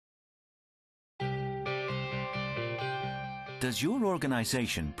Does your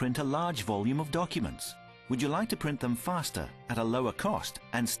organization print a large volume of documents? Would you like to print them faster, at a lower cost,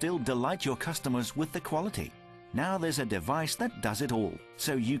 and still delight your customers with the quality? Now there's a device that does it all,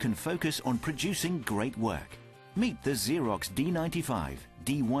 so you can focus on producing great work. Meet the Xerox D95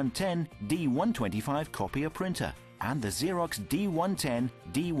 D110 D125 Copier printer and the Xerox D110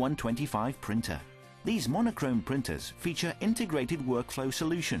 D125 printer. These monochrome printers feature integrated workflow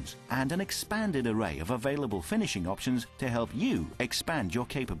solutions and an expanded array of available finishing options to help you expand your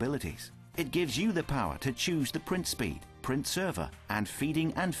capabilities. It gives you the power to choose the print speed, print server, and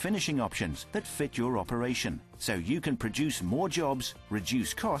feeding and finishing options that fit your operation, so you can produce more jobs,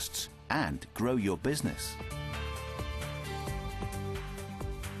 reduce costs, and grow your business.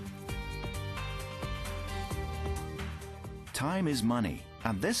 Time is money,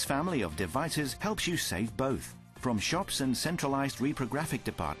 and this family of devices helps you save both. From shops and centralized reprographic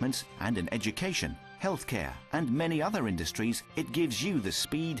departments, and in education, healthcare, and many other industries, it gives you the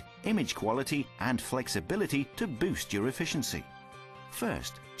speed, image quality, and flexibility to boost your efficiency.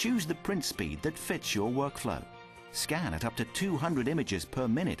 First, choose the print speed that fits your workflow. Scan at up to 200 images per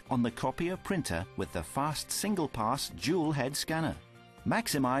minute on the Copier printer with the fast single-pass dual-head scanner.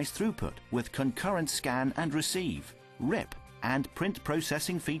 Maximize throughput with concurrent scan and receive, rip, and print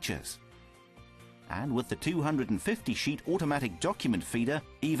processing features. And with the 250-sheet automatic document feeder,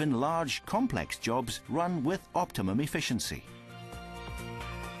 even large, complex jobs run with optimum efficiency.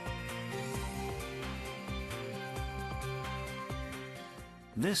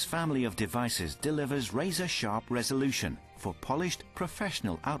 This family of devices delivers razor-sharp resolution for polished,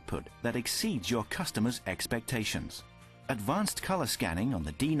 professional output that exceeds your customers' expectations. Advanced color scanning on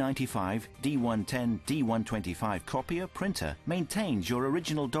the D95 D110 D125 Copier printer maintains your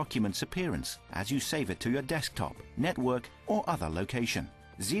original document's appearance as you save it to your desktop, network, or other location.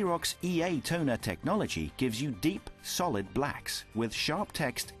 Xerox EA toner technology gives you deep, solid blacks with sharp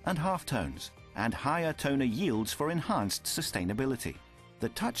text and halftones, and higher toner yields for enhanced sustainability. The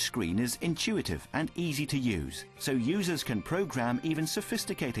touchscreen is intuitive and easy to use, so users can program even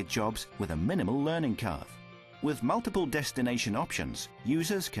sophisticated jobs with a minimal learning curve. With multiple destination options,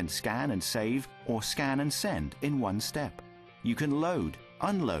 users can scan and save or scan and send in one step. You can load,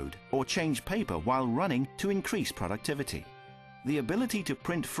 unload, or change paper while running to increase productivity. The ability to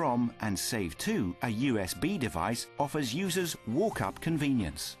print from and save to a USB device offers users walk-up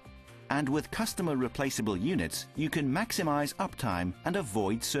convenience. And with customer replaceable units, you can maximize uptime and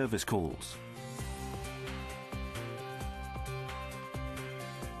avoid service calls.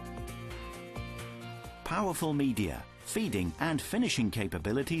 Powerful media, feeding and finishing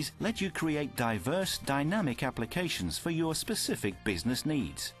capabilities let you create diverse, dynamic applications for your specific business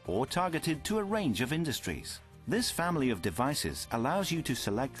needs, or targeted to a range of industries. This family of devices allows you to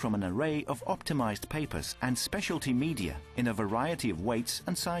select from an array of optimized papers and specialty media in a variety of weights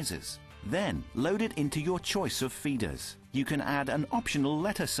and sizes. Then load it into your choice of feeders. You can add an optional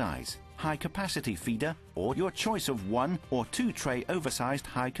letter size, high-capacity feeder, or your choice of 1 or 2 tray oversized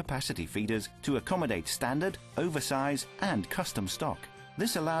high-capacity feeders to accommodate standard, oversize, and custom stock.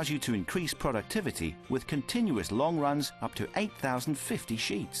 This allows you to increase productivity with continuous long runs up to 8,050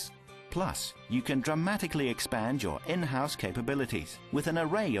 sheets. Plus, you can dramatically expand your in-house capabilities with an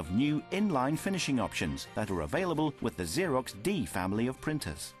array of new inline finishing options that are available with the Xerox D family of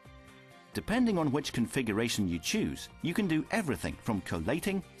printers. Depending on which configuration you choose, you can do everything from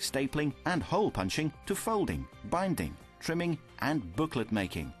collating, stapling, and hole punching to folding, binding, trimming, and booklet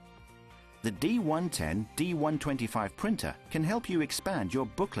making. The D110 D125 printer can help you expand your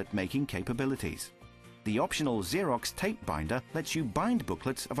booklet making capabilities. The optional Xerox tape binder lets you bind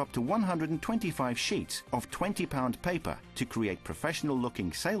booklets of up to 125 sheets of 20-pound paper to create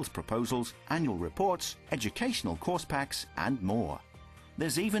professional-looking sales proposals, annual reports, educational course packs, and more.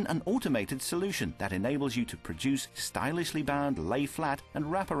 There's even an automated solution that enables you to produce stylishly bound lay-flat and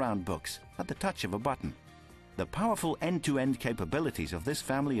wraparound books at the touch of a button. The powerful end-to-end capabilities of this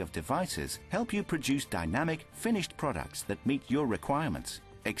family of devices help you produce dynamic, finished products that meet your requirements,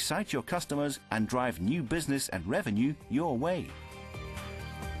 excite your customers, and drive new business and revenue your way.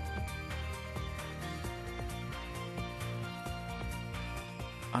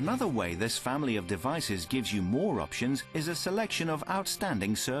 Another way this family of devices gives you more options is a selection of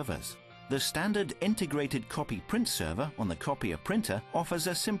outstanding servers. The standard integrated copy print server on the Copier printer offers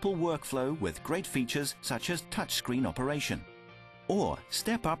a simple workflow with great features such as touchscreen operation. Or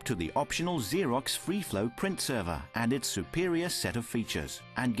step up to the optional Xerox FreeFlow print server and its superior set of features,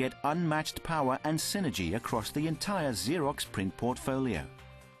 and get unmatched power and synergy across the entire Xerox print portfolio.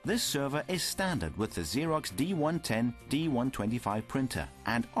 This server is standard with the Xerox D110 D125 printer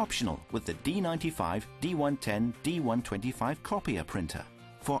and optional with the D95 D110 D125 Copier printer.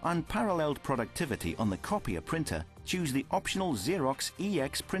 For unparalleled productivity on the Copier printer, choose the optional Xerox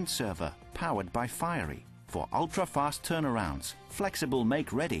EX print server powered by Fiery for ultra-fast turnarounds, flexible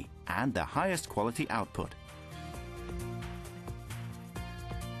make-ready and the highest quality output.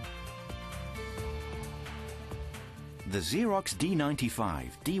 The Xerox D95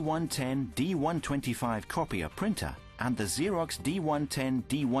 D110 D125 Copier printer and the Xerox D110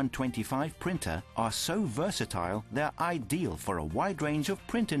 D125 printer are so versatile they're ideal for a wide range of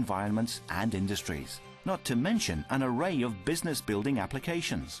print environments and industries, not to mention an array of business building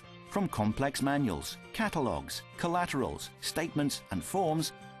applications, from complex manuals, catalogues, collaterals, statements and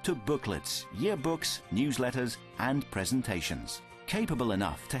forms to booklets, yearbooks, newsletters and presentations. Capable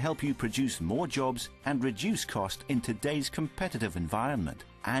enough to help you produce more jobs and reduce cost in today's competitive environment,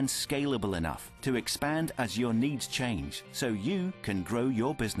 and scalable enough to expand as your needs change so you can grow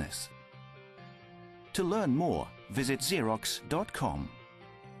your business. To learn more, visit Xerox.com.